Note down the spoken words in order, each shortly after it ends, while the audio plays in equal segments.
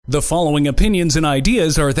The following opinions and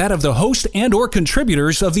ideas are that of the host and or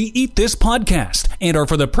contributors of the Eat This podcast and are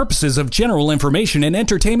for the purposes of general information and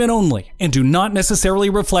entertainment only and do not necessarily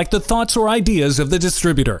reflect the thoughts or ideas of the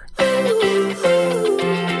distributor.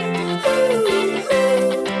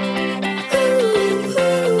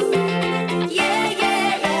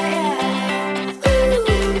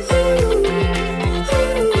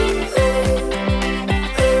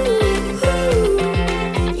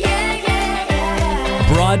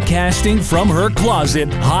 Broadcasting from her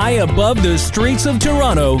closet high above the streets of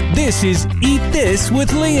Toronto, this is Eat This with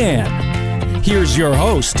Leanne. Here's your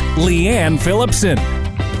host, Leanne Phillipson.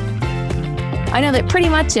 I know that pretty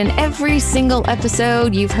much in every single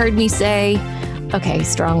episode you've heard me say,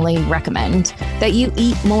 strongly recommend that you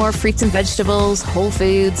eat more fruits and vegetables, whole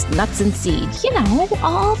foods, nuts and seeds. You know,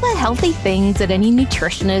 all the healthy things that any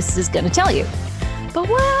nutritionist is going to tell you. But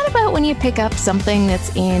what about when you pick up something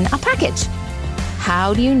that's in a package?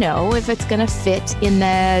 How do you know if it's going to fit in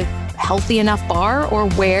the healthy enough bar, or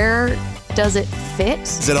where does it fit?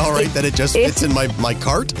 Is it all right that it just fits in my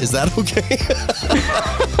cart? Is that okay?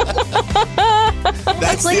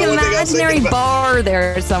 That's like an imaginary bar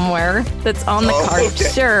there somewhere that's on the cart,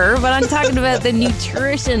 okay. Sure. But I'm talking about the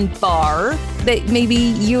nutrition bar that maybe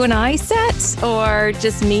you and I set, or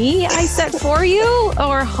just me I set for you,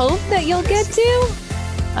 or hope that you'll get to.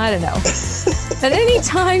 I don't know. At any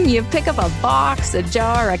time you pick up a box, a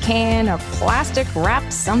jar, a can, or plastic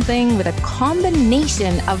wrapped something with a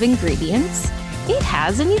combination of ingredients, it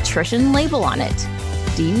has a nutrition label on it.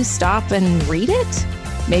 Do you stop and read it?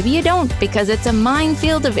 Maybe you don't, because it's a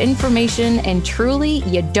minefield of information and truly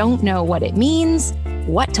you don't know what it means,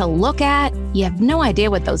 what to look at. You have no idea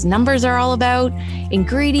what those numbers are all about.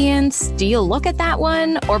 Ingredients, do you look at that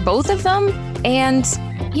one or both of them? And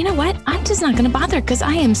you know what? I'm just not going to bother because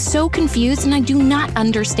I am so confused and I do not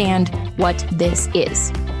understand what this is.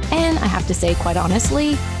 And I have to say, quite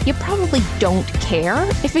honestly, you probably don't care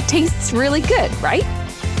if it tastes really good, right?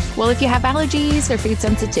 Well, if you have allergies or food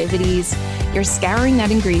sensitivities, you're scouring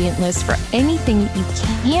that ingredient list for anything you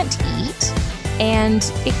can't eat. And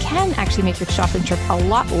it can actually make your shopping trip a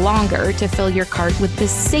lot longer to fill your cart with the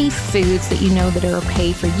safe foods that you know that are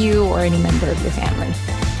okay for you or any member of your family.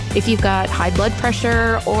 If you've got high blood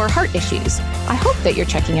pressure or heart issues, I hope that you're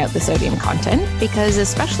checking out the sodium content, because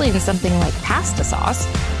especially in something like pasta sauce,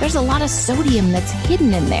 there's a lot of sodium that's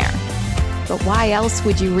hidden in there. But why else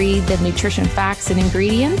would you read the nutrition facts and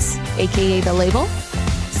ingredients, aka the label?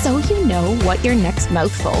 So you know what your next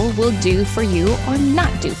mouthful will do for you or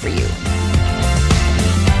not do for you.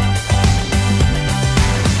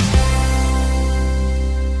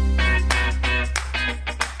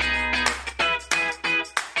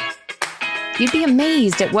 You'd be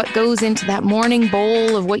amazed at what goes into that morning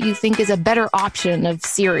bowl of what you think is a better option of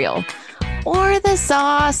cereal. Or the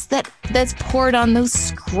sauce that's poured on those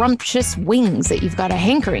scrumptious wings that you've got a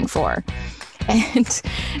hankering for.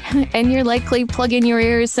 And you're likely plugging your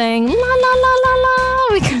ears saying, la, la, la, la,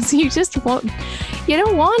 la, because you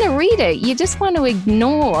don't want to read it. You just want to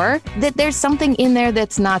ignore that there's something in there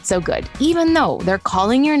that's not so good, even though they're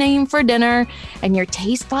calling your name for dinner and your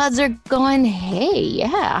taste buds are going, hey,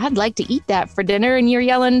 yeah, I'd like to eat that for dinner. And you're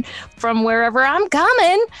yelling from wherever, I'm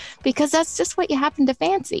coming, because that's just what you happen to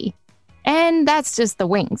fancy. And that's just the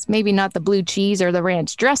wings, maybe not the blue cheese or the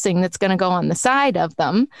ranch dressing that's going to go on the side of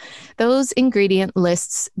them. Those ingredient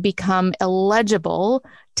lists become illegible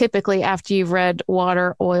typically after you've read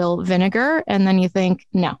water, oil, vinegar, and then you think,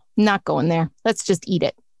 no, not going there. Let's just eat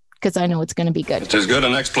it because I know it's going to be good. It's as good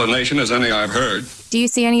an explanation as any I've heard. Do you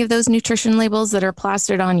see any of those nutrition labels that are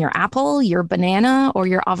plastered on your apple, your banana, or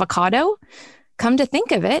your avocado? Come to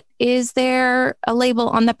think of it, is there a label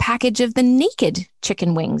on the package of the naked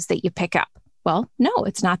chicken wings that you pick up? Well, no,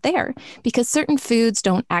 it's not there, because certain foods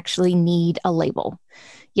don't actually need a label.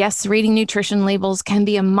 Yes, reading nutrition labels can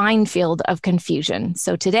be a minefield of confusion.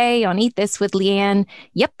 So today on Eat This with Leanne,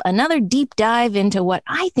 another deep dive into what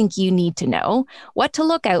I think you need to know, what to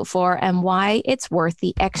look out for, and why it's worth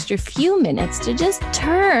the extra few minutes to just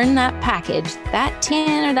turn that package, that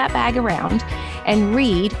tin or that bag around, and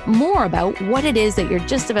read more about what it is that you're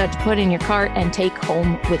just about to put in your cart and take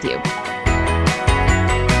home with you.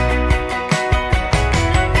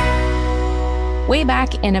 Way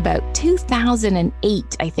back in about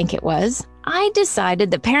 2008, I think it was, I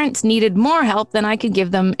decided that parents needed more help than I could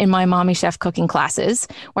give them in my Mommy Chef cooking classes,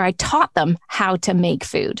 where I taught them how to make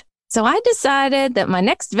food. So I decided that my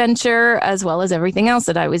next venture, as well as everything else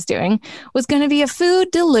that I was doing, was going to be a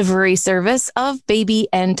food delivery service of baby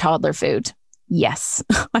and toddler food. Yes,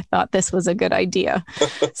 I thought this was a good idea.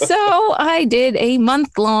 So I did a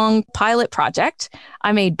month-long pilot project.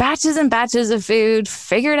 I made batches and batches of food,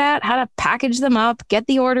 figured out how to package them up, get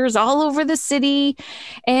the orders all over the city.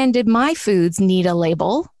 And did my foods need a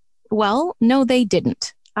label? Well, no, they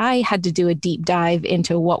didn't. I had to do a deep dive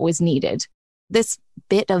into what was needed. This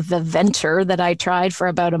bit of the venture that I tried for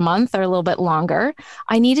about a month or a little bit longer,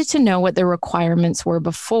 I needed to know what the requirements were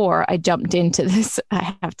before I jumped into this,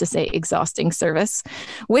 I have to say, exhausting service,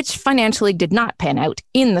 which financially did not pan out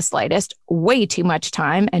in the slightest. Way too much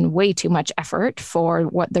time and way too much effort for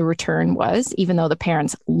what the return was, even though the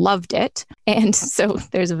parents loved it. And so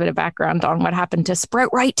there's a bit of background on what happened to Sprout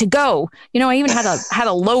Right to Go. I even had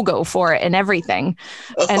a logo for it and everything,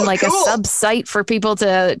 and like cool. A sub site for people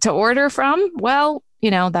to order from. Well,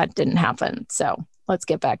 that didn't happen. So let's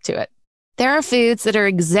get back to it. There are foods that are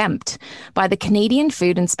exempt by the Canadian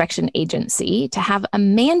Food Inspection Agency to have a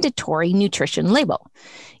mandatory nutrition label.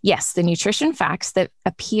 Yes, the nutrition facts that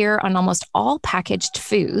appear on almost all packaged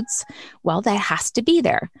foods, well, that has to be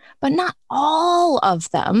there, but not all of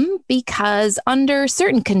them, because under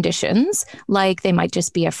certain conditions, like they might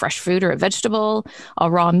just be a fresh fruit or a vegetable, a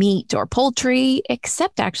raw meat or poultry,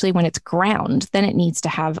 except actually when it's ground, then it needs to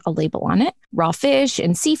have a label on it, raw fish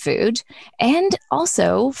and seafood, and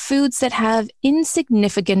also foods that have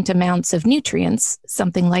insignificant amounts of nutrients,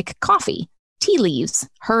 something like coffee, tea leaves,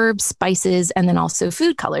 herbs, spices, and then also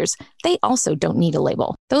food colors. They also don't need a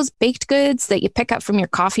label. Those baked goods that you pick up from your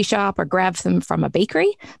coffee shop or grab them from a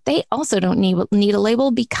bakery, they also don't need a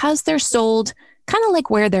label because they're sold kind of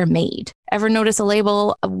like where they're made. Ever notice a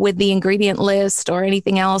label with the ingredient list or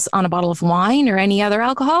anything else on a bottle of wine or any other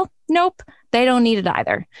alcohol? Nope. They don't need it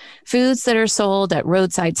either. Foods that are sold at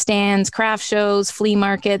roadside stands, craft shows, flea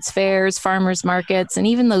markets, fairs, farmers markets, and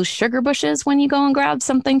even those sugar bushes when you go and grab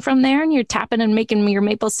something from there and you're tapping and making your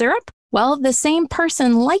maple syrup. Well, the same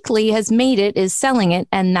person likely has made it, is selling it,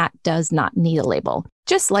 and that does not need a label.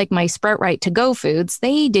 Just like my Sprout Right to Go foods,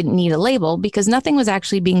 they didn't need a label because nothing was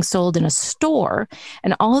actually being sold in a store,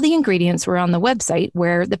 and all the ingredients were on the website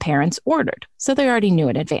where the parents ordered, so they already knew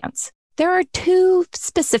in advance. There are two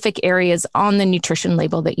specific areas on the nutrition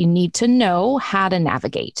label that you need to know how to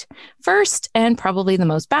navigate. First, and probably the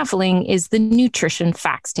most baffling, is the nutrition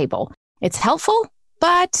facts table. It's helpful,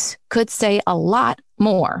 but could say a lot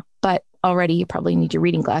more. But already you probably need your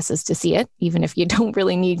reading glasses to see it, even if you don't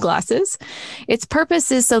really need glasses. Its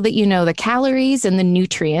purpose is so that you know the calories and the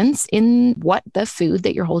nutrients in what the food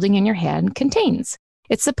that you're holding in your hand contains.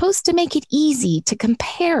 It's supposed to make it easy to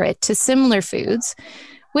compare it to similar foods,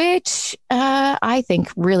 which I think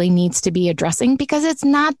really needs to be addressing because it's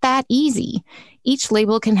not that easy. Each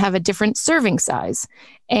label can have a different serving size.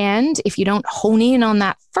 And if you don't hone in on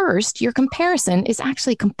that first, your comparison is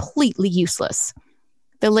actually completely useless.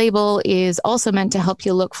 The label is also meant to help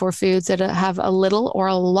you look for foods that have a little or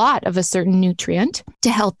a lot of a certain nutrient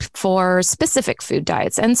to help for specific food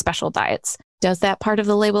diets and special diets. Does that part of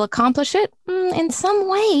the label accomplish it? In some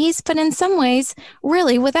ways, but in some ways,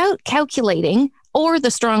 really, without calculating or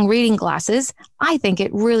the strong reading glasses, I think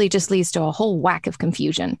it really just leads to a whole whack of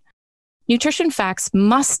confusion. Nutrition facts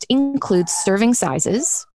must include serving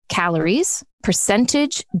sizes, calories,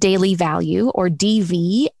 percentage daily value, or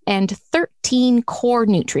DV, and 13 core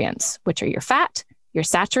nutrients, which are your fat, your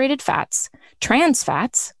saturated fats, trans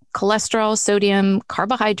fats, cholesterol, sodium,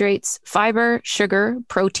 carbohydrates, fiber, sugar,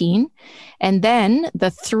 protein, and then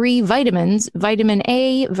the 3 vitamins, vitamin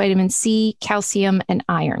A, vitamin C, calcium, and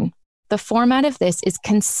iron. The format of this is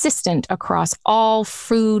consistent across all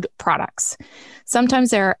food products. Sometimes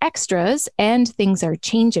there are extras and things are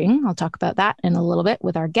changing. I'll talk about that in a little bit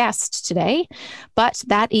with our guest today, but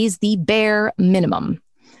that is the bare minimum.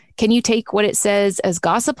 Can you take what it says as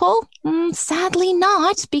gospel? Sadly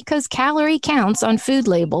not, because calorie counts on food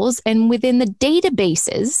labels and within the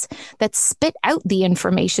databases that spit out the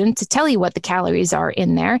information to tell you what the calories are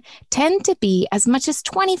in there tend to be as much as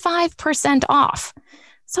 25% off.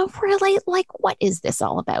 So really, what is this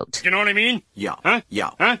all about? You know what I mean? Yeah. Huh?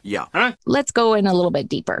 Yeah. Huh? Yeah. Huh? Let's go in a little bit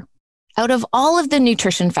deeper. Out of all of the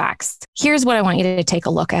nutrition facts, here's what I want you to take a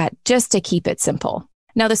look at just to keep it simple.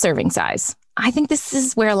 Now, the serving size. I think this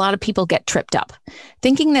is where a lot of people get tripped up.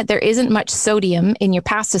 Thinking that there isn't much sodium in your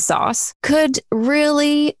pasta sauce could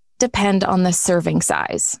really depend on the serving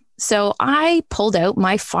size. So I pulled out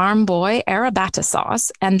my Farm Boy Arrabbiata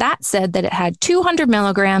sauce, and that said that it had 200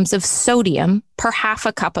 milligrams of sodium per half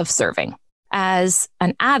a cup of serving. As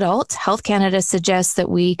an adult, Health Canada suggests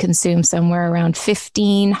that we consume somewhere around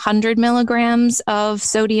 1,500 milligrams of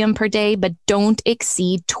sodium per day, but don't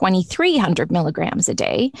exceed 2,300 milligrams a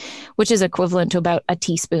day, which is equivalent to about a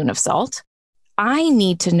teaspoon of salt. I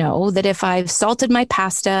need to know that if I've salted my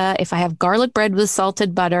pasta, if I have garlic bread with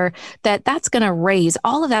salted butter, that's going to raise,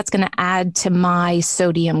 all of that's going to add to my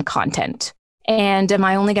sodium content. And am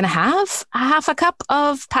I only going to have a half a cup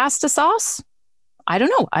of pasta sauce? I don't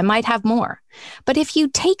know. I might have more. But if you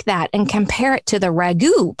take that and compare it to the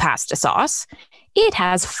Ragu pasta sauce, it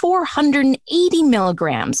has 480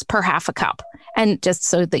 milligrams per half a cup. And just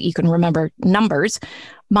so that you can remember numbers,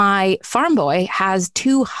 my Farm Boy has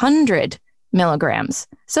 200 milligrams.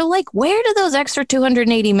 So where do those extra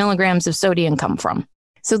 280 milligrams of sodium come from?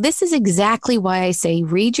 So this is exactly why I say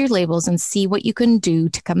read your labels and see what you can do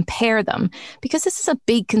to compare them, because this is a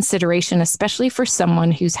big consideration, especially for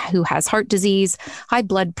someone who has heart disease, high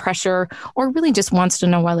blood pressure, or really just wants to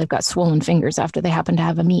know why they've got swollen fingers after they happen to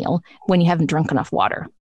have a meal when you haven't drunk enough water.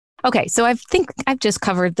 Okay, so I think I've just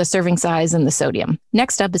covered the serving size and the sodium.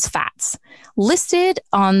 Next up is fats. Listed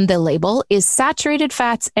on the label is saturated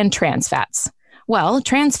fats and trans fats. Well,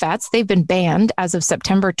 trans fats, they've been banned as of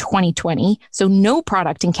September 2020, so no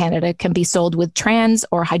product in Canada can be sold with trans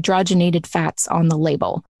or hydrogenated fats on the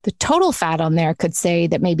label. The total fat on there could say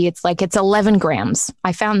that maybe it's 11 grams.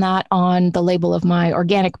 I found that on the label of my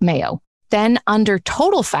organic mayo. Then under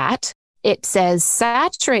total fat, it says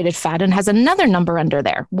saturated fat and has another number under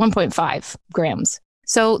there, 1.5 grams.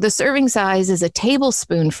 So the serving size is a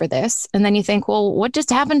tablespoon for this. And then you think, well, what just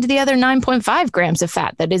happened to the other 9.5 grams of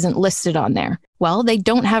fat that isn't listed on there? Well, they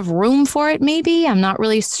don't have room for it, maybe. I'm not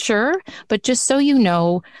really sure. But just so you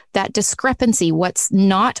know, that discrepancy, what's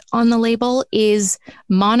not on the label is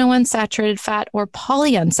monounsaturated fat or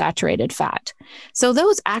polyunsaturated fat. So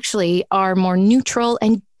those actually are more neutral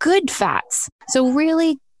and good fats. So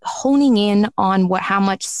really honing in on how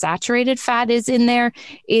much saturated fat is in there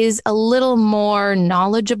is a little more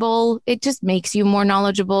knowledgeable. It just makes you more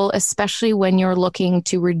knowledgeable, especially when you're looking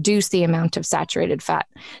to reduce the amount of saturated fat.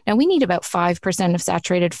 Now, we need about 5% of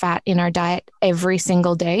saturated fat in our diet every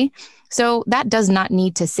single day. So that does not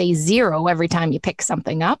need to say 0 every time you pick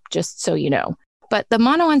something up, just so you know. But the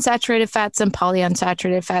monounsaturated fats and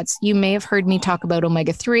polyunsaturated fats, you may have heard me talk about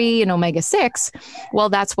omega-3 and omega-6. Well,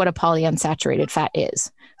 that's what a polyunsaturated fat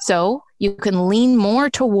is. So you can lean more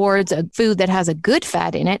towards a food that has a good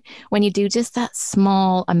fat in it when you do just that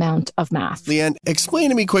small amount of math. Leanne, explain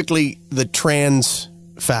to me quickly the trans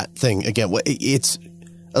fat thing again. It's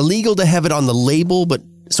illegal to have it on the label, but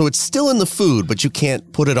so it's still in the food, but you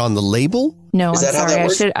can't put it on the label? No, I'm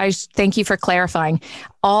sorry. I thank you for clarifying.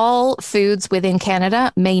 All foods within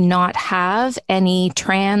Canada may not have any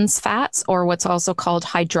trans fats or what's also called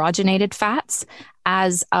hydrogenated fats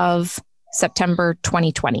as of September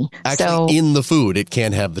 2020. Actually, in the food, it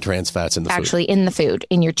can't have the trans fats in the food. Actually, in the food,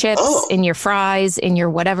 in your chips, in your fries, in your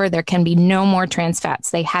whatever, there can be no more trans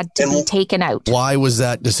fats. They had to be taken out. Why was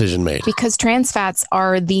that decision made? Because trans fats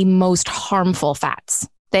are the most harmful fats.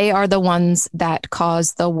 They are the ones that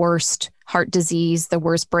cause the worst heart disease, the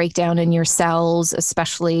worst breakdown in your cells,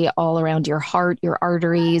 especially all around your heart, your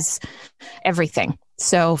arteries, everything.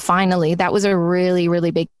 So finally, that was a really, really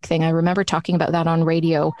big thing. I remember talking about that on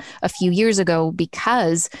radio a few years ago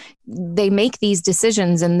because they make these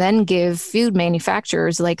decisions and then give food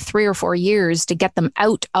manufacturers 3 or 4 years to get them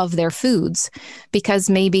out of their foods because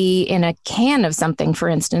maybe in a can of something, for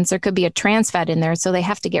instance, there could be a trans fat in there. So they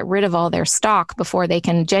have to get rid of all their stock before they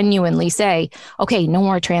can genuinely say, okay, no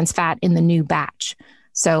more trans fat in the new batch.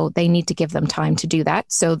 So they need to give them time to do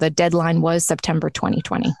that. So the deadline was September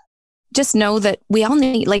 2020. Just know that we all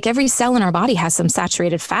need, every cell in our body has some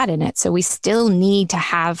saturated fat in it. So we still need to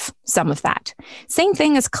have some of that. Same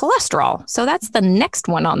thing as cholesterol. So that's the next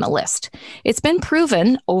one on the list. It's been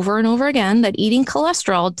proven over and over again that eating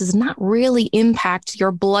cholesterol does not really impact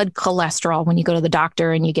your blood cholesterol when you go to the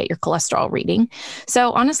doctor and you get your cholesterol reading.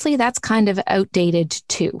 So honestly, that's kind of outdated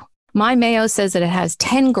too. My mayo says that it has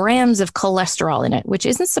 10 grams of cholesterol in it, which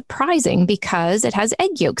isn't surprising because it has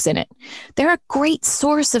egg yolks in it. They're a great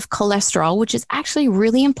source of cholesterol, which is actually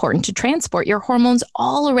really important to transport your hormones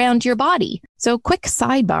all around your body. So quick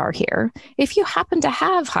sidebar here, if you happen to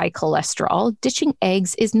have high cholesterol, ditching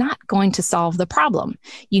eggs is not going to solve the problem.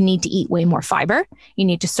 You need to eat way more fiber. You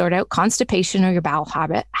need to sort out constipation or your bowel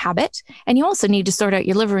habit. And you also need to sort out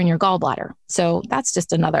your liver and your gallbladder. So that's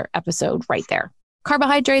just another episode right there.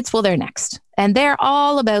 Carbohydrates, well, they're next. And they're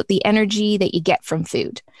all about the energy that you get from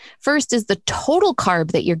food. First is the total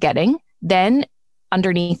carb that you're getting. Then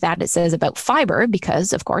underneath that, it says about fiber,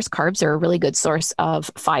 because of course, carbs are a really good source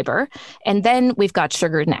of fiber. And then we've got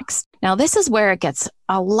sugar next. Now, this is where it gets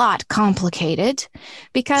a lot complicated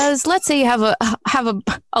because let's say you have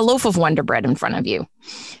a loaf of Wonder Bread in front of you.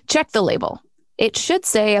 Check the label. it should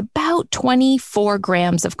say about 24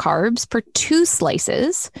 grams of carbs per 2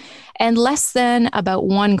 slices and less than about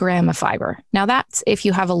 1 gram of fiber. Now that's if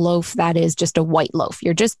you have a loaf that is just a white loaf.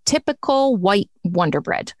 You're just typical white Wonder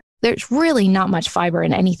Bread. There's really not much fiber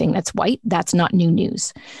in anything that's white. That's not new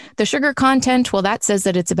news. The sugar content, well, that says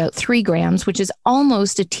that it's about 3 grams, which is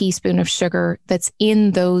almost a teaspoon of sugar that's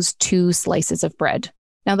in those 2 slices of bread.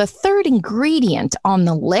 Now, the third ingredient on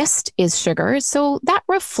the list is sugar, so that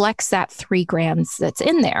reflects that 3 grams that's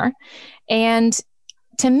in there. And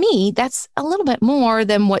to me, that's a little bit more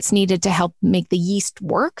than what's needed to help make the yeast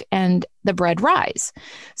work and the bread rise.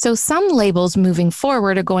 So some labels moving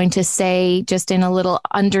forward are going to say, just in a little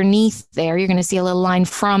underneath there, you're going to see a little line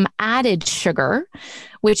from added sugar,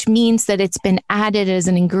 which means that it's been added as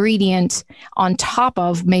an ingredient on top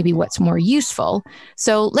of maybe what's more useful.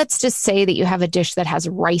 So let's just say that you have a dish that has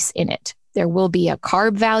rice in it. There will be a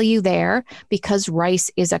carb value there because rice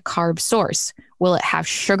is a carb source. Will it have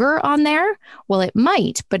sugar on there? Well, it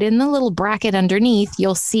might, but in the little bracket underneath,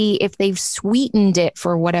 you'll see if they've sweetened it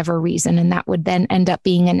for whatever reason, and that would then end up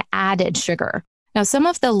being an added sugar. Now, some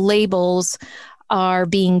of the labels are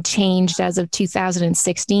being changed as of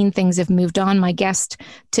 2016. Things have moved on. My guest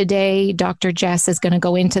today, Dr. Jess, is going to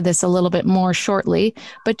go into this a little bit more shortly.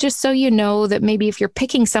 But just so you know that maybe if you're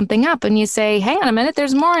picking something up and you say, hang on a minute,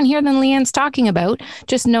 there's more in here than Leanne's talking about,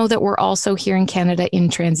 just know that we're also here in Canada in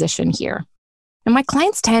transition here. And my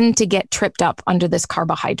clients tend to get tripped up under this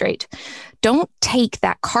carbohydrate. Don't take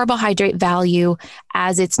that carbohydrate value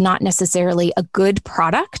as it's not necessarily a good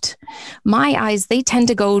product. My eyes, they tend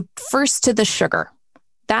to go first to the sugar.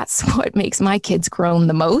 That's what makes my kids groan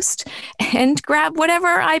the most, and grab whatever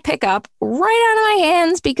I pick up right out of my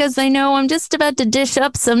hands because they know I'm just about to dish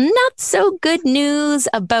up some not so good news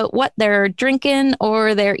about what they're drinking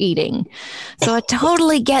or they're eating. So I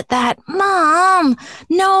totally get that. Mom,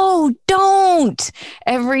 no, don't.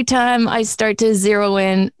 Every time I start to zero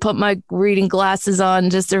in, put my reading glasses on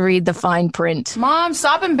just to read the fine print. Mom,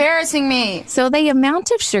 stop embarrassing me. So the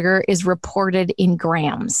amount of sugar is reported in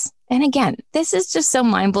grams. And again, this is just so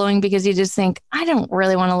mind-blowing because you just think, I don't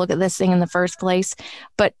really want to look at this thing in the first place,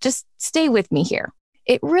 but just stay with me here.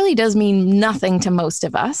 It really does mean nothing to most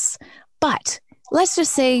of us, but let's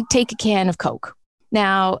just say take a can of Coke.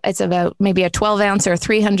 Now, it's about maybe a 12-ounce or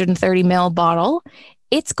 330 ml bottle.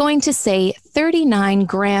 It's going to say 39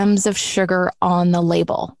 grams of sugar on the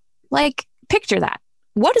label. Like, picture that.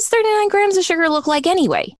 What does 39 grams of sugar look like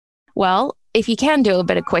anyway? Well, if you can do a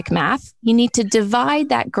bit of quick math, you need to divide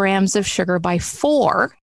that grams of sugar by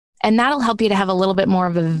 4, and that'll help you to have a little bit more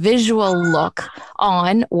of a visual look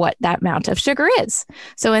on what that amount of sugar is.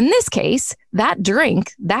 So in this case, that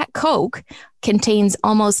drink, that Coke, contains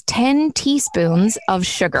almost 10 teaspoons of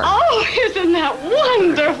sugar. Oh, isn't that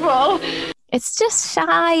wonderful? It's just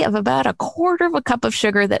shy of about a quarter of a cup of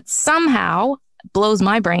sugar that somehow blows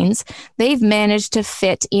my brains. They've managed to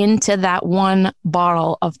fit into that one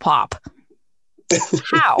bottle of pop.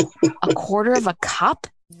 How? A quarter of a cup?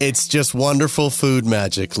 It's just wonderful food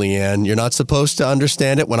magic, Leanne. You're not supposed to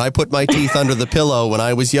understand it. When I put my teeth under the pillow when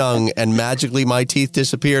I was young and magically my teeth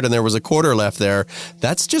disappeared and there was a quarter left there,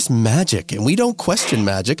 that's just magic. And we don't question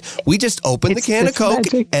magic. We just open the can of Coke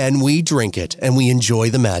and we drink it and we enjoy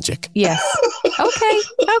the magic. Yes.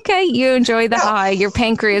 Okay. You enjoy the high. Your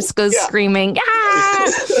pancreas goes screaming,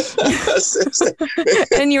 ah!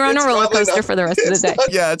 And you're on a roller coaster for the rest of the day.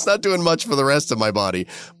 It's not doing much for the rest of my body.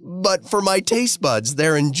 But for my taste buds,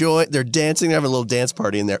 they're dancing. They're having a little dance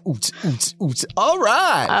party in there. Oots, oots, oots. All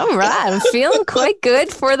right. I'm feeling quite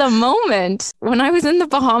good for the moment. When I was in the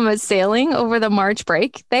Bahamas sailing over the March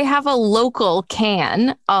break, they have a local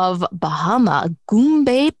can of Bahama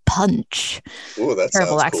Goombay Punch. Ooh, that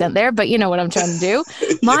terrible accent there, but you know what I'm trying to do.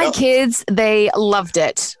 My kids, they loved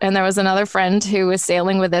it. And there was another friend who was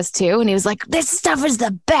sailing with us too. And he was like, this stuff is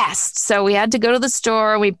the best. So we had to go to the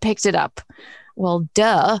store and we picked it up. Well,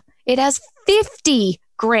 duh. It has 50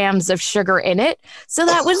 grams of sugar in it. So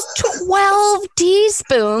that was 12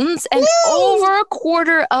 teaspoons and over a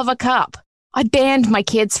quarter of a cup. I banned my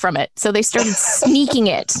kids from it. So they started sneaking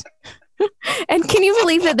it. And can you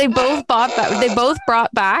believe that they both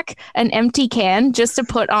brought back an empty can just to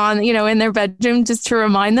put on, in their bedroom, just to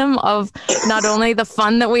remind them of not only the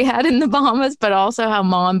fun that we had in the Bahamas, but also how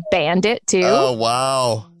Mom banned it too. Oh,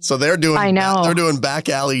 wow. So they're doing, I know. They're doing back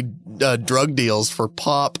alley drug deals for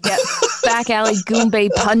pop. Yep. Back alley Goombay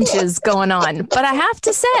punches going on. But I have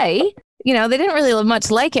to say, they didn't really look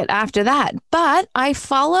much like it after that. But I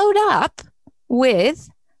followed up with,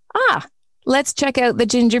 let's check out the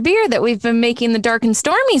ginger beer that we've been making the Dark and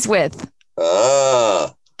Stormies with.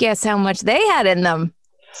 Guess how much they had in them?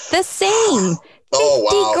 The same.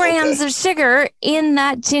 50 grams of sugar in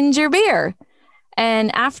that ginger beer.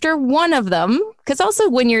 And after one of them, because also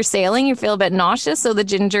when you're sailing, you feel a bit nauseous. So the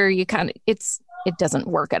ginger, it doesn't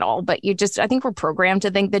work at all. But I think we're programmed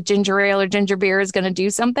to think that ginger ale or ginger beer is going to do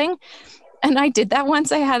something. And I did that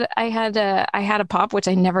once. I had a pop, which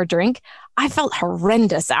I never drink. I felt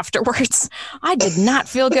horrendous afterwards. I did not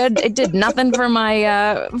feel good. It did nothing for my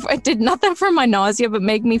nausea, but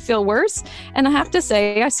made me feel worse. And I have to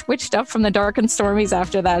say, I switched up from the Dark and Stormies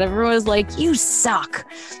after that. Everyone was like, "You suck.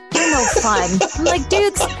 You're no fun." I'm like,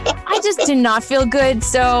 dudes, I just did not feel good.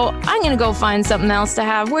 So I'm gonna go find something else to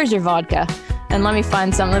have. Where's your vodka? And let me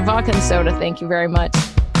find something. Vodka and soda. Thank you very much.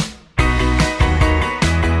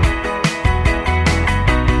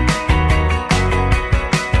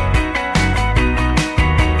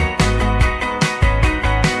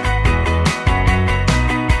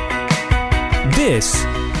 This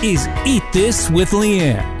is Eat This with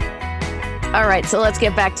Leanne. All right, so let's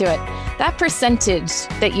get back to it. That percentage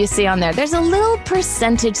that you see on there, there's a little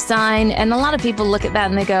percentage sign, and a lot of people look at that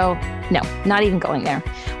and they go, no, not even going there.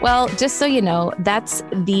 Well, just so you know, that's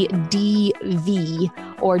the DV,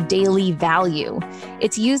 or daily value.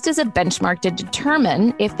 It's used as a benchmark to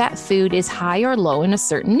determine if that food is high or low in a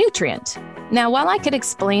certain nutrient. Now, while I could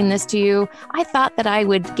explain this to you, I thought that I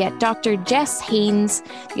would get Dr. Jess Haynes,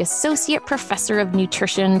 the Associate Professor of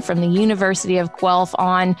Nutrition from the University of Guelph,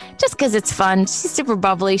 on just because it's fun. She's super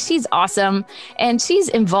bubbly. She's awesome. And she's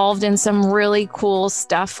involved in some really cool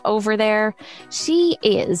stuff over there. She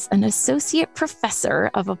is an Associate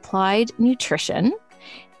Professor of Applied Nutrition.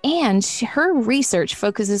 And her research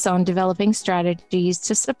focuses on developing strategies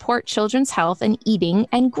to support children's health and eating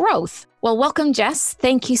and growth. Well, welcome, Jess.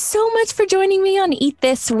 Thank you so much for joining me on Eat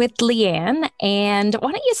This with Leanne. And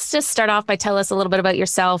why don't you just start off by telling us a little bit about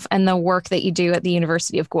yourself and the work that you do at the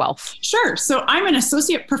University of Guelph? Sure. So I'm an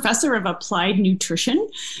associate professor of applied nutrition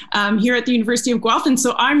here at the University of Guelph. And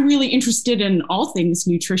so I'm really interested in all things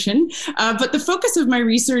nutrition. But the focus of my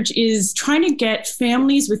research is trying to get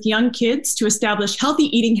families with young kids to establish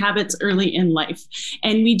healthy eating habits early in life.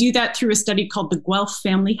 And we do that through a study called the Guelph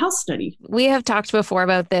Family Health Study. We have talked before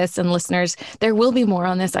about this, and listeners, there will be more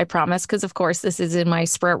on this, I promise, because of course this is in my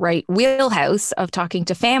Sprout Right wheelhouse of talking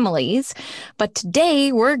to families. But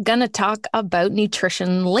today we're going to talk about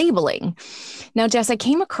nutrition labeling. Now, Jess, I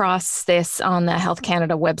came across this on the Health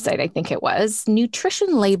Canada website, I think it was.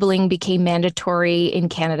 Nutrition labeling became mandatory in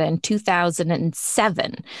Canada in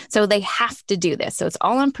 2007. So they have to do this. So it's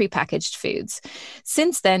all on prepackaged foods.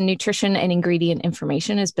 Since then, nutrition and ingredient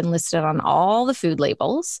information has been listed on all the food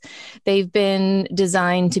labels. They've been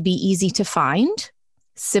designed to be easy to find,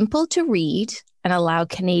 simple to read, and allow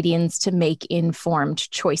Canadians to make informed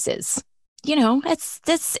choices. You know, it's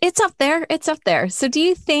up there. It's up there. So do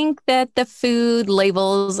you think that the food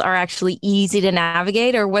labels are actually easy to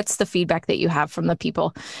navigate, or what's the feedback that you have from the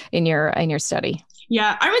people in your study?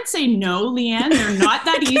 Yeah, I would say no, Leanne. They're not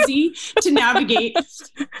that easy to navigate,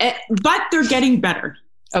 but they're getting better.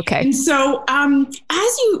 Okay. And so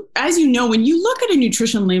as you know, when you look at a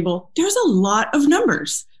nutrition label, there's a lot of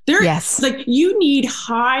numbers. Yes. Like you need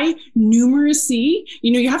high numeracy.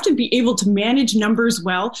 You know, you have to be able to manage numbers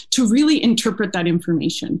well to really interpret that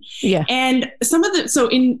information. Yeah. And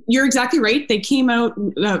you're exactly right. They came out,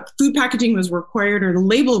 food packaging was required, or the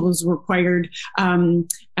label was required in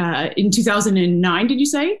 2009. Did you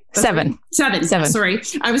say? Seven. Sorry.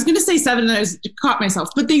 I was going to say 7 and I caught myself,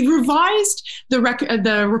 but they revised the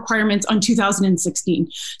requirements on 2016.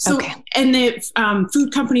 So, okay. And the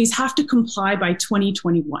food companies have to comply by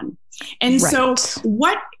 2021. And right. So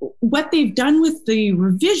what they've done with the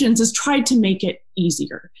revisions is tried to make it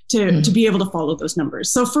easier to be able to follow those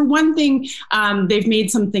numbers. So for one thing, they've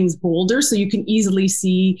made some things bolder, so you can easily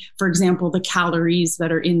see, for example, the calories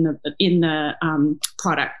that are in the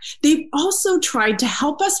product. They've also tried to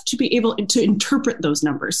help us to be able to interpret those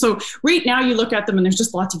numbers. So right now you look at them and there's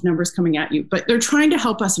just lots of numbers coming at you, but they're trying to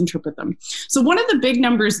help us interpret them. So one of the big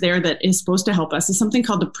numbers there that is supposed to help us is something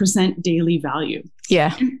called the percent daily value.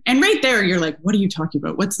 Yeah. And right there, you're like, what are you talking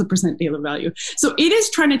about? What's the percent daily value? So it is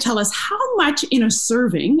trying to tell us how much in a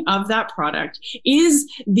serving of that product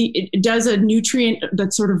does a nutrient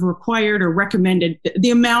that's sort of required or recommended, the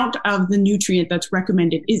amount of the nutrient that's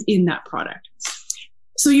recommended is in that product.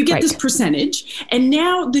 So you get this percentage. And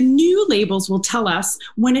now the new labels will tell us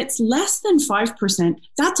when it's less than 5%,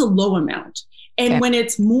 that's a low amount. And when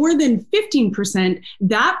it's more than 15%,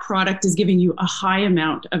 that product is giving you a high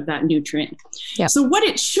amount of that nutrient. Yep. So what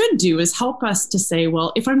it should do is help us to say,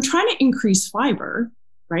 well, if I'm trying to increase fiber,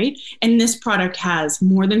 right, and this product has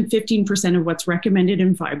more than 15% of what's recommended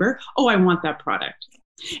in fiber, I want that product.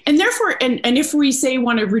 And therefore, and if we say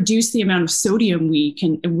want to reduce the amount of sodium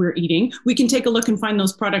we're eating, we can take a look and find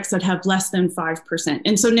those products that have less than 5%.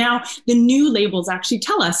 And so now the new labels actually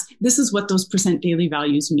tell us this is what those percent daily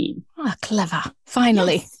values mean. Oh, clever.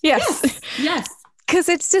 Finally. Yes. Because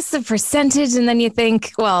it's just a percentage. And then you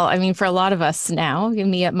think, well, I mean, for a lot of us now,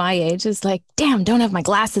 me at my age is like, damn, don't have my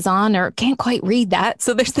glasses on or can't quite read that.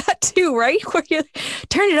 So there's that too, right? Where you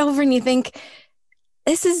turn it over and you think,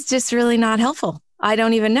 this is just really not helpful. I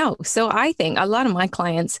don't even know. So I think a lot of my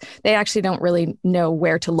clients, they actually don't really know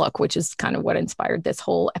where to look, which is kind of what inspired this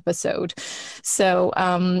whole episode. So,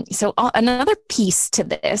 another piece to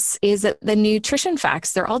this is that the nutrition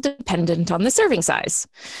facts, they're all dependent on the serving size.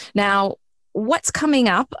 Now, what's coming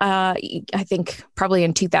up, I think probably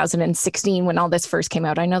in 2016 when all this first came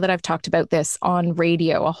out, I know that I've talked about this on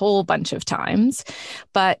radio a whole bunch of times,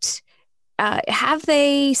 but have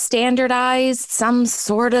they standardized some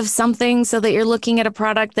sort of something so that you're looking at a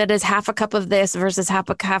product that is half a cup of this versus half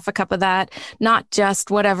a cup of that, not just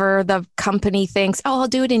whatever the company thinks, oh, I'll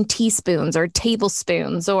do it in teaspoons or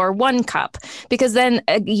tablespoons or 1 cup, because then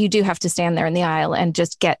you do have to stand there in the aisle and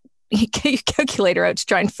just get your calculator out to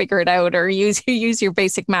try and figure it out, or use your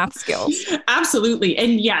basic math skills. Absolutely.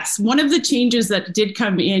 And yes, one of the changes that did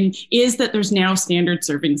come in is that there's now standard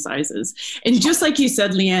serving sizes. And just like you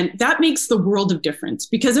said, Leanne, that makes the world of difference.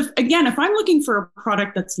 Because if I'm looking for a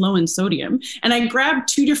product that's low in sodium and I grab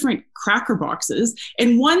 2 different cracker boxes,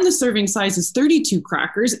 and one, the serving size is 32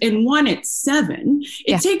 crackers and one it's 7,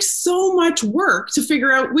 it takes so much work to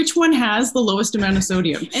figure out which one has the lowest amount of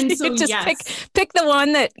sodium. And so just pick the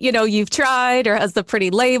one that, you've tried or has the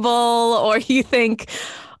pretty label, or you think,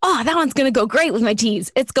 oh, that one's going to go great with my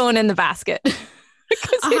teas. It's going in the basket.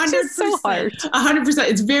 Because it's just so hard. 100%.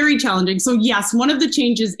 It's very challenging. So yes, one of the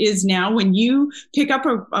changes is now when you pick up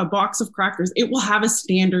a box of crackers, it will have a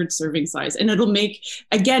standard serving size, and it'll make,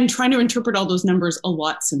 again, trying to interpret all those numbers a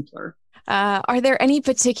lot simpler. Are there any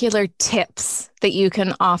particular tips that you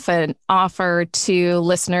can offer to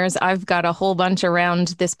listeners? I've got a whole bunch around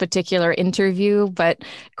this particular interview, but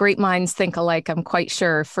great minds think alike, I'm quite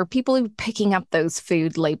sure. For people who are picking up those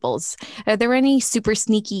food labels, are there any super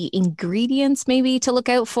sneaky ingredients maybe to look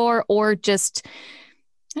out for, or just,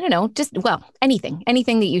 I don't know, anything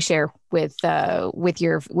that you share with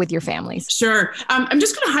your families? Sure. I'm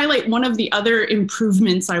just going to highlight one of the other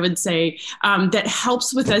improvements, I would say, that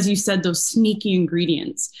helps with, as you said, those sneaky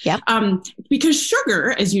ingredients. Yeah. Because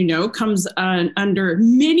sugar, as you know, comes under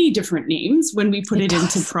many different names when we put it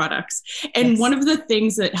into products. And one of the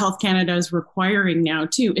things that Health Canada is requiring now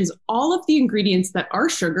too is all of the ingredients that are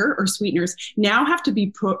sugar or sweeteners now have to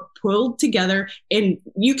be pulled together, and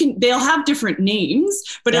they'll have different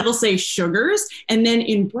names, but it'll say sugars, and then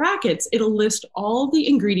in brackets it'll list all the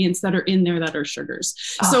ingredients that are in there that are sugars.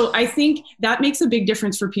 So I think that makes a big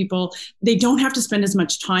difference for people. They don't have to spend as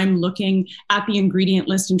much time looking at the ingredient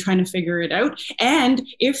list and trying to figure it out. And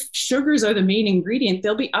if sugars are the main ingredient,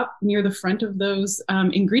 they'll be up near the front of those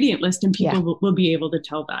ingredient list, and people will be able to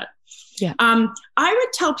tell that. Yeah. I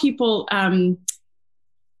would tell people,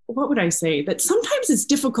 what would I say? That sometimes it's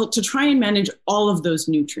difficult to try and manage all of those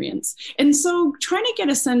nutrients. And so trying to get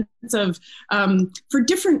a sense of, for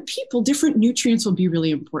different people, different nutrients will be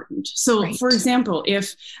really important. So for example,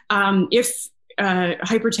 if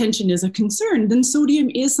hypertension is a concern, then sodium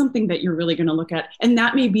is something that you're really going to look at. And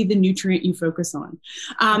that may be the nutrient you focus on.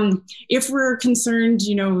 If we're concerned,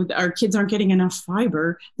 our kids aren't getting enough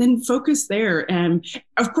fiber, then focus there. And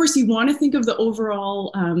of course, you want to think of the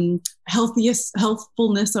overall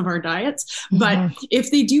healthfulness of our diets. But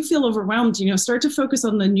if they do feel overwhelmed, start to focus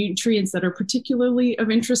on the nutrients that are particularly of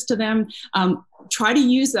interest to them. Try to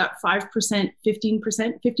use that 5%, 15%.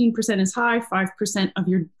 15% is high, 5% of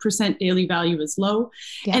your percent daily value is low.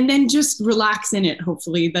 Yeah. And then just relax in it,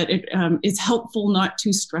 hopefully, that it is helpful, not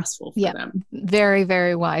too stressful for them. Very,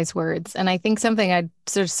 very wise words. And I think something I'd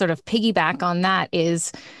sort of piggyback on that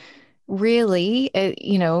is really,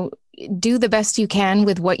 do the best you can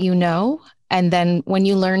with what you know. And then when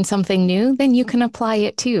you learn something new, then you can apply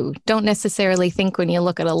it too. Don't necessarily think when you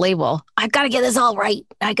look at a label, I've got to get this all right.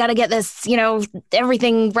 I got to get this,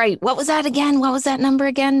 everything right. What was that again? What was that number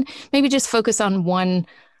again? Maybe just focus on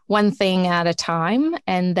one thing at a time,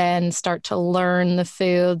 and then start to learn the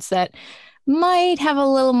foods that might have a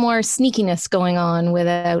little more sneakiness going on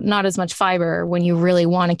without not as much fiber, when you really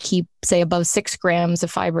want to keep, say, above 6 grams of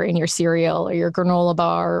fiber in your cereal or your granola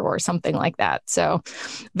bar or something like that. So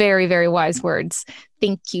very, very wise words.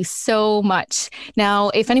 Thank you so much. Now,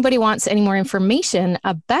 if anybody wants any more information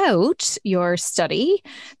about your study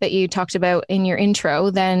that you talked about in your intro,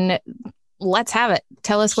 then let's have it.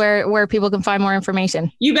 Tell us where people can find more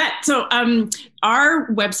information. You bet. So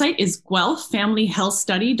our website is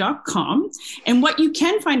guelphfamilyhealthstudy.com. And what you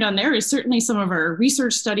can find on there is certainly some of our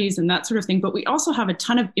research studies and that sort of thing. But we also have a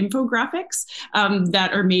ton of infographics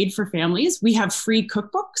that are made for families. We have free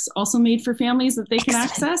cookbooks also made for families that they can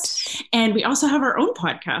access. And we also have our own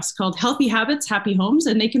podcast called Healthy Habits, Happy Homes,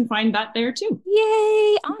 and they can find that there too.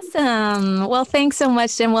 Yay. Awesome. Well, thanks so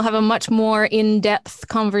much, Jen. We'll have a much more in-depth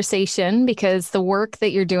conversation because the work that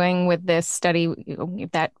you're doing with this study,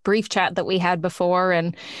 that brief chat that we had before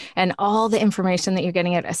and all the information that you're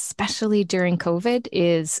getting at, especially during COVID,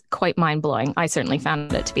 is quite mind-blowing. I certainly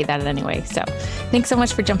found it to be that anyway. So thanks so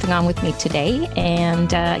much for jumping on with me today. And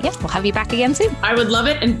yes, we'll have you back again soon. I would love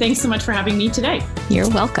it. And thanks so much for having me today. You're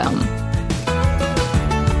welcome.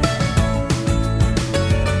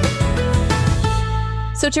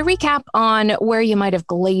 So to recap on where you might have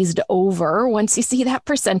glazed over once you see that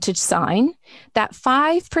percentage sign, that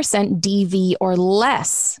 5% DV or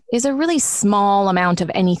less is a really small amount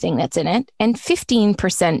of anything that's in it, and 15%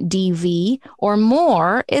 DV or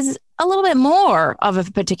more is a little bit more of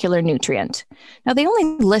a particular nutrient. Now, they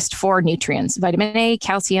only list 4 nutrients: vitamin A,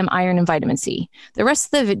 calcium, iron, and vitamin C. The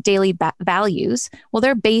rest of the daily values, well,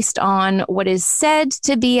 they're based on what is said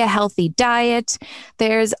to be a healthy diet.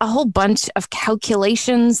 There's a whole bunch of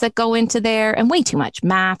calculations that go into there and way too much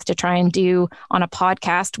math to try and do on a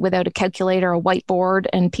podcast without a calculator, a whiteboard,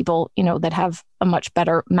 and people, that have a much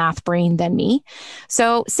better math brain than me.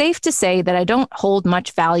 So safe to say that I don't hold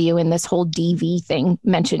much value in this whole DV thing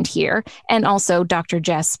mentioned here. And also Dr.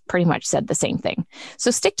 Jess pretty much said the same thing. So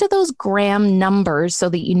stick to those gram numbers so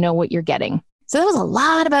that you know what you're getting. So that was a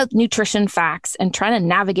lot about nutrition facts and trying to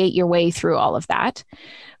navigate your way through all of that.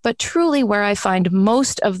 But truly where I find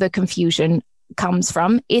most of the confusion comes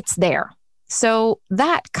from, it's there. So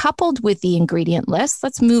that coupled with the ingredient list,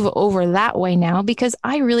 let's move over that way now, because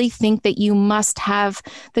I really think that you must have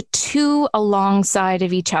the two alongside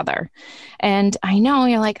of each other. And I know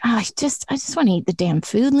you're like, I just want to eat the damn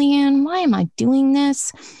food, Leanne. Why am I doing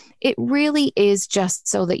this? It really is just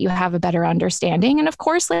so that you have a better understanding. And of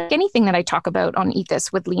course, like anything that I talk about on Eat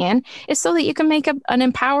This with Leanne, is so that you can make an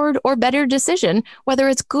empowered or better decision, whether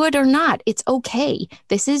it's good or not. It's okay.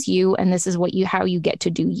 This is you, and this is how you get to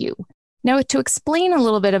do you. Now, to explain a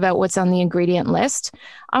little bit about what's on the ingredient list,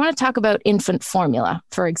 I want to talk about infant formula,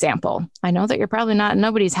 for example. I know that you're probably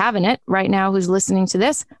nobody's having it right now who's listening to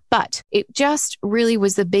this, but it just really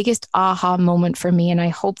was the biggest aha moment for me. And I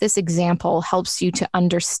hope this example helps you to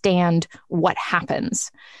understand what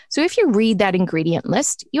happens. So if you read that ingredient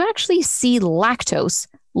list, you actually see lactose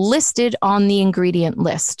listed on the ingredient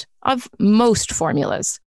list of most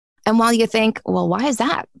formulas. And while you think, well, why is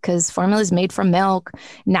that? Because formula is made from milk.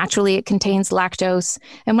 Naturally, it contains lactose.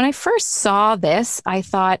 And when I first saw this, I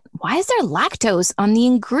thought, why is there lactose on the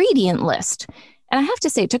ingredient list? And I have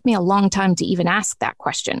to say, it took me a long time to even ask that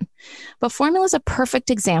question. But formula is a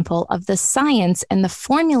perfect example of the science and the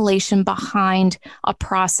formulation behind a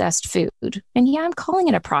processed food. And yeah, I'm calling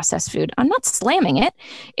it a processed food. I'm not slamming it.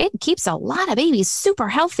 It keeps a lot of babies super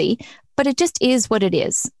healthy, but it just is what it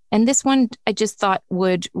is. And this one, I just thought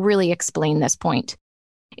would really explain this point.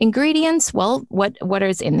 Ingredients, well, what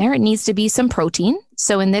is in there? It needs to be some protein.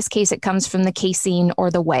 So in this case, it comes from the casein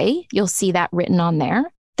or the whey. You'll see that written on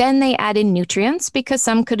there. Then they add in nutrients because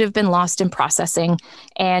some could have been lost in processing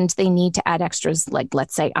and they need to add extras like,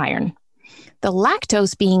 let's say, iron. The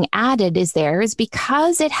lactose being added is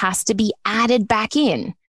because it has to be added back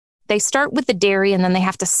in. They start with the dairy and then they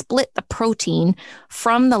have to split the protein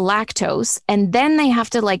from the lactose and then they have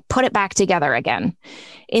to put it back together again.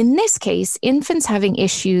 In this case, infants having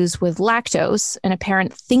issues with lactose and a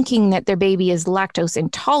parent thinking that their baby is lactose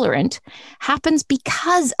intolerant happens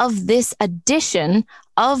because of this addition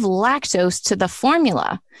of lactose to the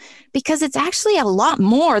formula, because it's actually a lot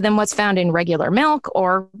more than what's found in regular milk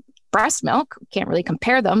or breast milk. Can't really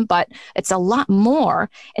compare them, but it's a lot more.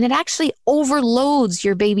 And it actually overloads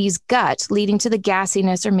your baby's gut, leading to the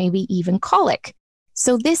gassiness or maybe even colic.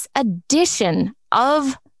 So this addition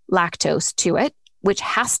of lactose to it, which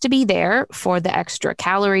has to be there for the extra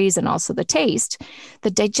calories and also the taste,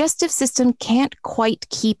 the digestive system can't quite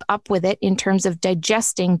keep up with it in terms of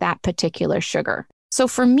digesting that particular sugar. So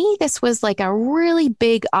for me, this was like a really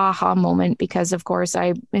big aha moment because, of course,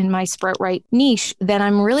 in my Sprout Right niche, then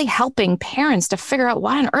I'm really helping parents to figure out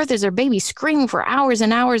why on earth is their baby screaming for hours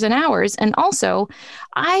and hours and hours. And also,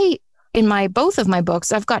 in both of my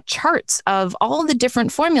books, I've got charts of all the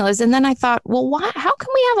different formulas. And then I thought, well, how can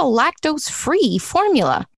we have a lactose-free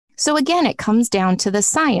formula? So again, it comes down to the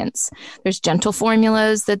science. There's gentle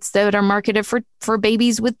formulas that are marketed for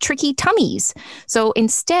babies with tricky tummies. So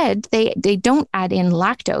instead, they don't add in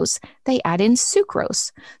lactose, they add in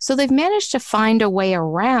sucrose. So they've managed to find a way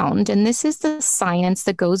around, and this is the science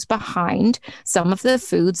that goes behind some of the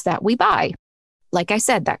foods that we buy. Like I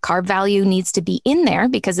said, that carb value needs to be in there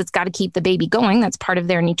because it's got to keep the baby going. That's part of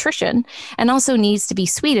their nutrition, and also needs to be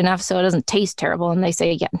sweet enough so it doesn't taste terrible. And they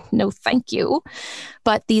say, yeah, no, thank you.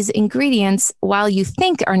 But these ingredients, while you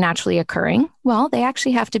think are naturally occurring, well, they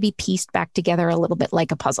actually have to be pieced back together a little bit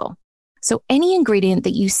like a puzzle. So any ingredient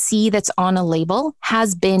that you see that's on a label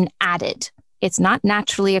has been added. It's not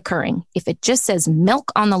naturally occurring. If it just says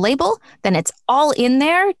milk on the label, then it's all in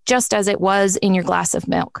there just as it was in your glass of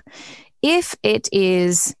milk. If it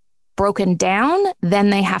is broken down,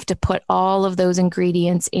 then they have to put all of those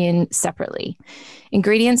ingredients in separately.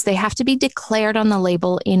 Ingredients, they have to be declared on the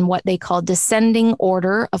label in what they call descending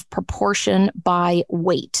order of proportion by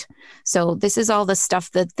weight. So this is all the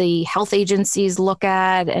stuff that the health agencies look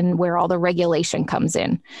at and where all the regulation comes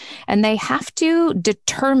in. And they have to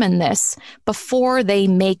determine this before they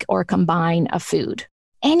make or combine a food.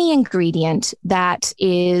 Any ingredient that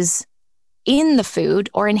is in the food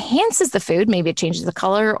or enhances the food, maybe it changes the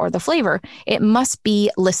color or the flavor, it must be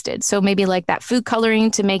listed. So maybe like that food coloring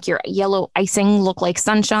to make your yellow icing look like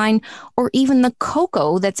sunshine, or even the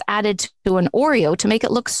cocoa that's added to an Oreo to make it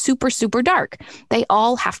look super, super dark. They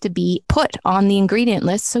all have to be put on the ingredient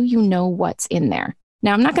list so you know what's in there.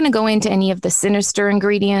 Now, I'm not going to go into any of the sinister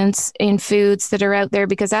ingredients in foods that are out there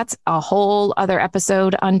because that's a whole other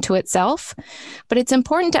episode unto itself. But it's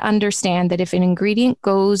important to understand that if an ingredient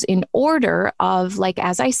goes in order of, like,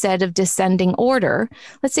 as I said, of descending order,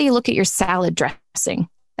 let's say you look at your salad dressing.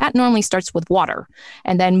 That normally starts with water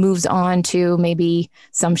and then moves on to maybe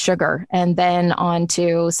some sugar and then on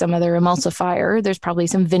to some other emulsifier. There's probably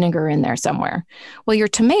some vinegar in there somewhere. Well, your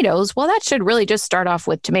tomatoes, well, that should really just start off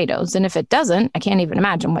with tomatoes. And if it doesn't, I can't even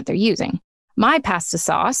imagine what they're using. My pasta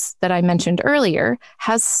sauce that I mentioned earlier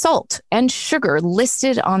has salt and sugar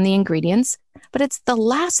listed on the ingredients, but it's the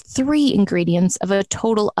last 3 ingredients of a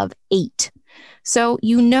total of 8. So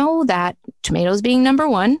you know that tomatoes being number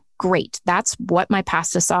 1, great. That's what my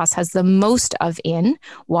pasta sauce has the most of in.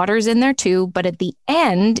 Water's in there too, but at the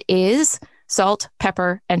end is salt,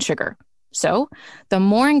 pepper, and sugar. So the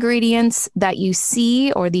more ingredients that you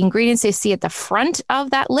see, or the ingredients they see at the front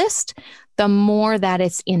of that list, the more that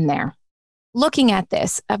it's in there. Looking at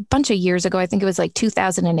this a bunch of years ago, I think it was like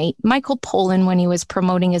 2008, Michael Pollan, when he was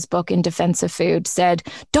promoting his book In Defense of Food, said,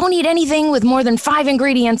 don't eat anything with more than 5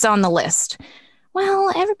 ingredients on the list.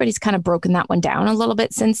 Well, everybody's kind of broken that one down a little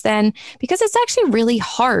bit since then, because it's actually really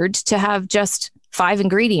hard to have just 5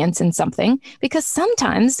 ingredients in something, because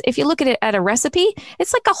sometimes if you look at it at a recipe,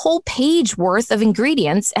 it's like a whole page worth of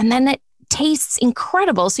ingredients, and then it tastes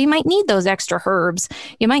incredible. So you might need those extra herbs.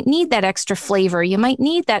 You might need that extra flavor. You might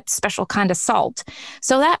need that special kind of salt.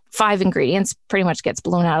 So that 5 ingredients pretty much gets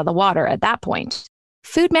blown out of the water at that point.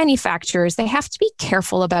 Food manufacturers, they have to be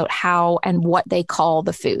careful about how and what they call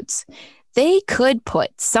the foods. They could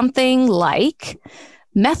put something like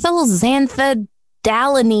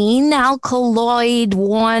methylxanthidalalanine alkaloid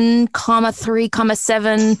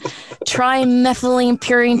 1,3,7 trimethylene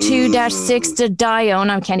purine 2-6-dione.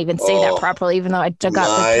 I can't even say that properly, even though I got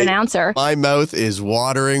the pronouncer. My mouth is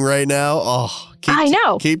watering right now. Oh, I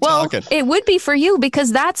know. Keep talking. It would be for you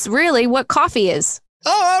because that's really what coffee is. Oh,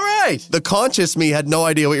 all right. The conscious me had no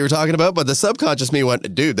idea what you were talking about, but the subconscious me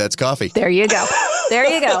went, dude, that's coffee. There you go. There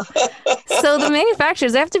you go. So the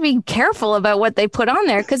manufacturers, they have to be careful about what they put on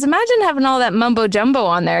there, because imagine having all that mumbo jumbo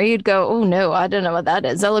on there. You'd go, oh, no, I don't know what that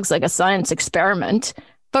is. That looks like a science experiment.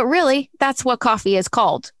 But really, that's what coffee is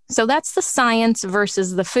called. So that's the science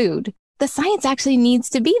versus the food. The science actually needs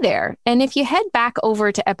to be there. And if you head back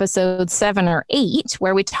over to episode 7 or 8,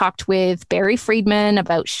 where we talked with Barry Friedman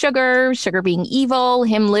about sugar being evil,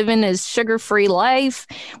 him living his sugar-free life,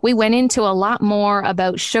 we went into a lot more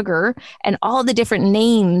about sugar and all the different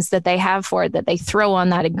names that they have for it that they throw on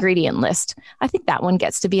that ingredient list. I think that one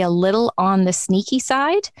gets to be a little on the sneaky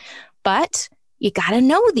side, but you got to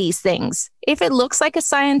know these things. If it looks like a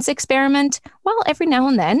science experiment, well, every now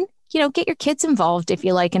and then, get your kids involved if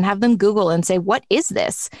you like and have them Google and say, what is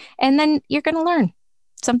this? And then you're going to learn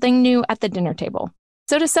something new at the dinner table.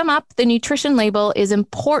 So to sum up, the nutrition label is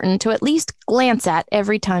important to at least glance at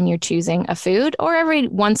every time you're choosing a food, or every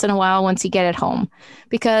once in a while once you get it home.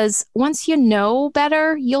 Because once you know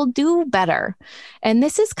better, you'll do better. And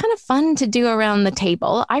this is kind of fun to do around the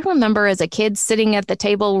table. I remember as a kid sitting at the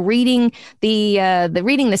table reading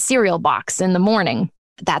the cereal box in the morning.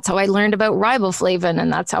 That's how I learned about riboflavin,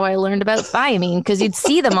 and that's how I learned about thiamine, because you'd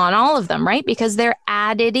see them on all of them, right? Because they're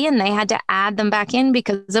added in. They had to add them back in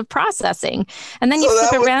because of processing. And then you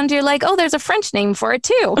flip it around, you're like, oh, there's a French name for it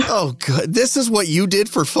too. Oh, good. This is what you did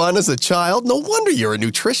for fun as a child? No wonder you're a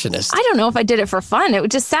nutritionist. I don't know if I did it for fun.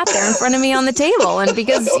 It just sat there in front of me on the table. And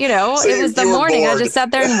because, it was the morning, I just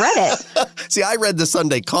sat there and read it. See, I read the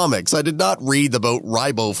Sunday comics. I did not read about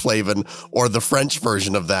riboflavin or the French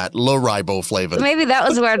version of that, le riboflavin. Maybe that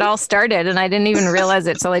was where it all started, and I didn't even realize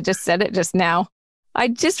it till I just said it just now. I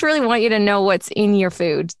just really want you to know what's in your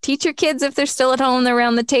food. Teach your kids if they're still at home, they're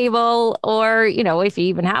around the table, or, if you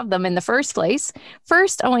even have them in the first place.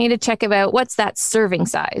 First, I want you to check about what's that serving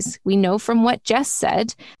size. We know from what Jess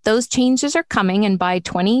said, those changes are coming, and by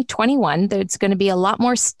 2021, there's going to be a lot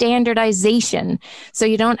more standardization. So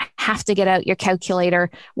you don't have to get out your calculator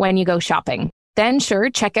when you go shopping. Then sure,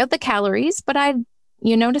 check out the calories, but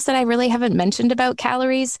you notice that I really haven't mentioned about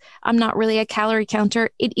calories. I'm not really a calorie counter.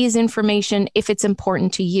 It is information if it's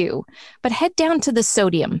important to you. But head down to the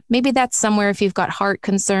sodium. Maybe that's somewhere if you've got heart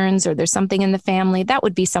concerns or there's something in the family. That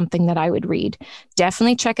would be something that I would read.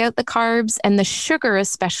 Definitely check out the carbs and the sugar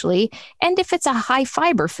especially. And if it's a high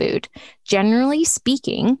fiber food, generally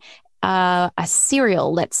speaking, a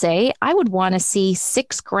cereal, let's say, I would want to see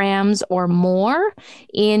 6 grams or more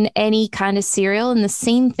in any kind of cereal. And the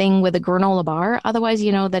same thing with a granola bar. Otherwise,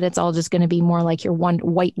 you know that it's all just going to be more like your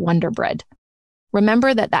white Wonder Bread.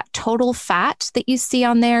 Remember that total fat that you see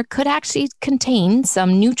on there could actually contain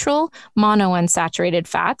some neutral monounsaturated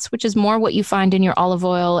fats, which is more what you find in your olive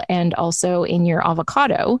oil and also in your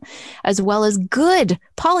avocado, as well as good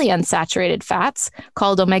polyunsaturated fats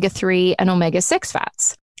called omega-3 and omega-6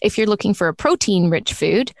 fats. If you're looking for a protein-rich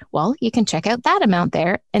food, well, you can check out that amount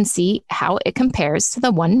there and see how it compares to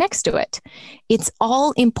the one next to it. It's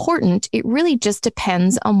all important. It really just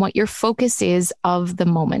depends on what your focus is of the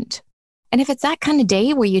moment. And if it's that kind of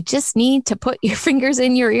day where you just need to put your fingers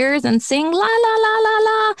in your ears and sing la, la, la, la,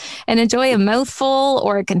 la, and enjoy a mouthful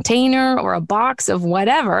or a container or a box of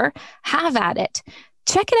whatever, have at it.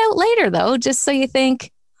 Check it out later, though, just so you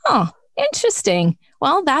think, oh, interesting.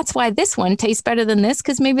 Well, that's why this one tastes better than this,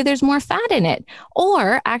 because maybe there's more fat in it.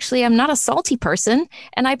 Or actually, I'm not a salty person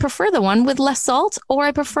and I prefer the one with less salt, or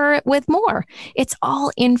I prefer it with more. It's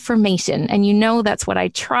all information. And that's what I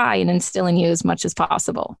try and instill in you as much as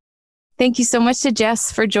possible. Thank you so much to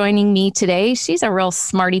Jess for joining me today. She's a real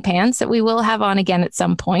smarty pants that we will have on again at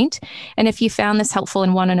some point. And if you found this helpful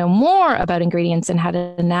and want to know more about ingredients and how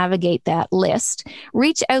to navigate that list,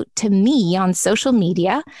 reach out to me on social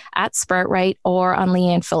media at Sproutright or on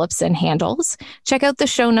Leanne Phillipson handles. Check out the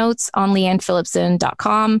show notes on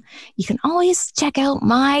leannephillipson.com. You can always check out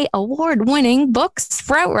my award-winning book,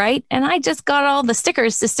 Sproutright, and I just got all the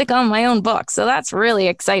stickers to stick on my own book. So that's really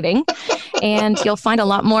exciting. And you'll find a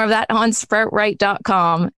lot more of that on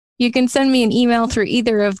sproutright.com. You can send me an email through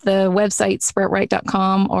either of the websites,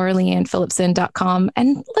 sproutright.com or leannephillipson.com.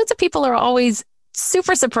 And loads of people are always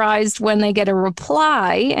super surprised when they get a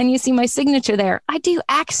reply and you see my signature there. I do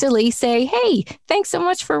actually say, hey, thanks so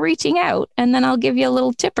much for reaching out. And then I'll give you a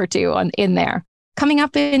little tip or two in there. Coming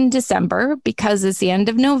up in December, because it's the end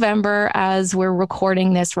of November as we're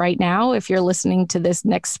recording this right now. If you're listening to this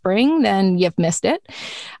next spring, then you've missed it.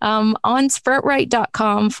 On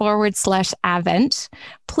sproutright.com/Advent,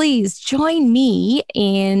 please join me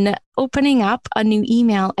in opening up a new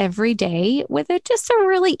email every day with just a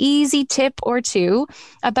really easy tip or two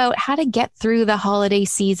about how to get through the holiday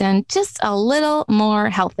season just a little more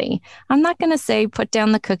healthy. I'm not going to say put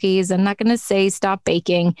down the cookies. I'm not going to say stop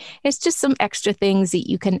baking. It's just some extra things that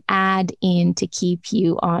you can add in to keep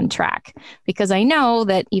you on track. Because I know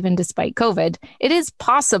that even despite COVID, it is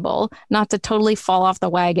possible not to totally fall off the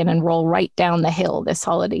wagon and roll right down the hill this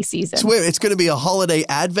holiday season. So wait, it's going to be a holiday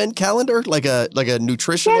advent calendar, like a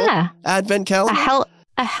nutritional advent calendar?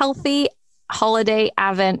 A healthy holiday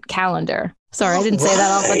advent calendar. Sorry, I didn't say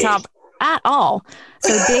that off the top at all.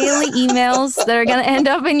 So daily emails that are going to end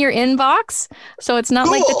up in your inbox. So it's not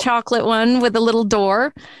like the chocolate one with a little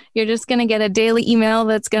door. You're just going to get a daily email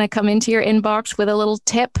that's going to come into your inbox with a little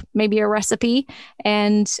tip, maybe a recipe,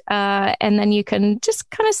 and then you can just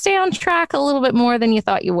kind of stay on track a little bit more than you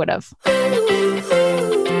thought you would have.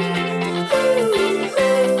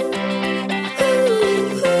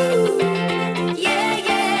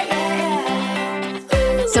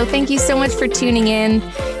 So thank you so much for tuning in.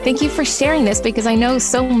 Thank you for sharing this, because I know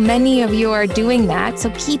so many of you are doing that. So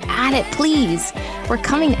keep at it, please. We're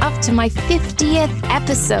coming up to my 50th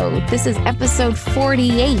episode. This is episode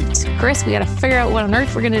 48. Chris, we got to figure out what on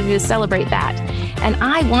earth we're going to do to celebrate that. and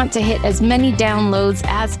I want to hit as many downloads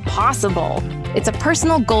as possible. It's a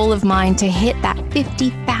personal goal of mine to hit that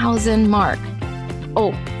 50,000 mark.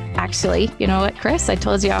 Oh, actually, you know what, Chris? I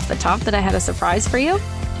told you off the top that I had a surprise for you.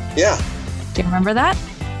 Yeah. Do you remember that?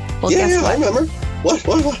 Well, yeah, guess what? I remember.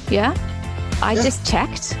 What? Yeah? I just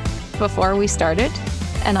checked before we started,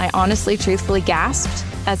 and I honestly, truthfully gasped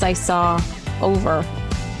as I saw over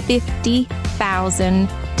 50,000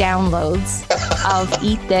 downloads of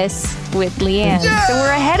Eat This with Leanne. Yeah! So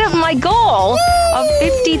we're ahead of my goal of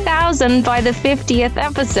 50,000 by the 50th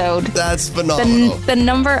episode. That's phenomenal. The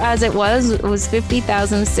number as it was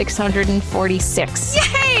 50,646.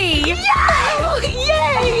 Yay!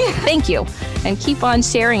 Yay! Thank you. And keep on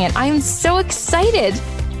sharing it. I am so excited.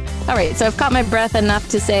 All right, so I've caught my breath enough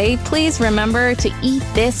to say, please remember to eat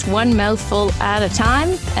this one mouthful at a time.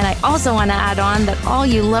 And I also want to add on that all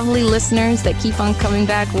you lovely listeners that keep on coming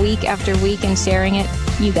back week after week and sharing it,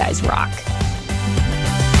 you guys rock.